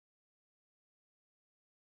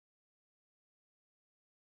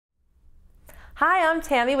Hi, I'm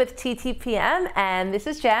Tammy with TTPM, and this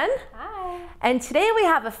is Jen. Hi. And today we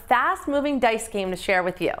have a fast-moving dice game to share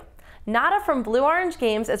with you. Nada from Blue Orange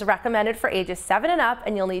Games is recommended for ages 7 and up,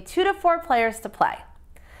 and you'll need 2 to 4 players to play.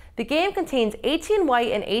 The game contains 18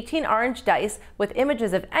 white and 18 orange dice with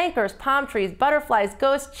images of anchors, palm trees, butterflies,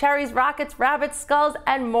 ghosts, cherries, rockets, rabbits, skulls,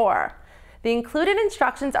 and more. The included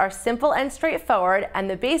instructions are simple and straightforward, and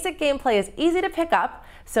the basic gameplay is easy to pick up,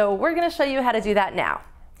 so we're going to show you how to do that now.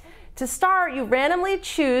 To start, you randomly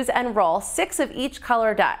choose and roll 6 of each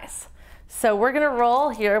color dice. So we're going to roll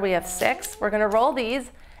here, we have 6, we're going to roll these,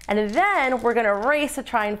 and then we're going to race to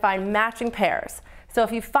try and find matching pairs. So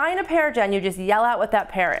if you find a pair, Jen, you just yell out what that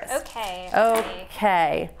pair is. Okay.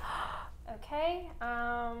 Okay. Okay,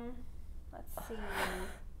 let's see.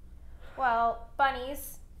 Well,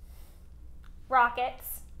 bunnies,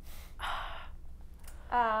 rockets,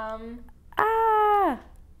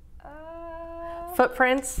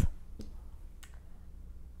 Footprints.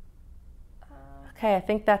 Okay, I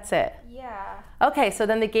think that's it. Yeah. Okay, so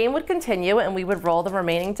then the game would continue and we would roll the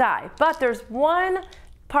remaining die. But there's one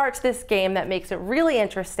part to this game that makes it really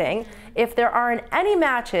interesting. If there aren't any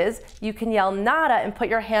matches, you can yell nada and put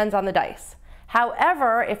your hands on the dice.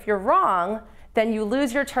 However, if you're wrong, then you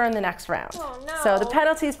lose your turn the next round. Oh, no. So the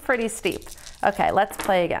penalty is pretty steep. Okay, let's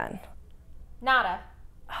play again. Nada.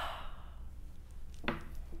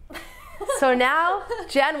 So now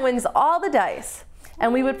Jen wins all the dice.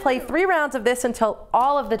 And we would play 3 rounds of this until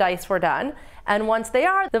all of the dice were done. And once they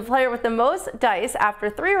are, the player with the most dice after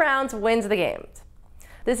 3 rounds wins the game.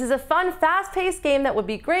 This is a fun, fast-paced game that would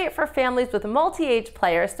be great for families with multi-age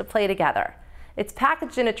players to play together. It's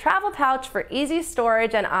packaged in a travel pouch for easy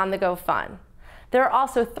storage and on-the-go fun. There are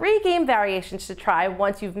also 3 game variations to try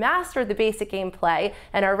once you've mastered the basic gameplay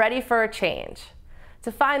and are ready for a change.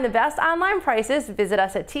 To find the best online prices, visit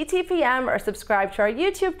us at TTPM or subscribe to our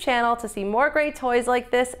YouTube channel to see more great toys like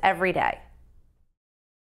this every day.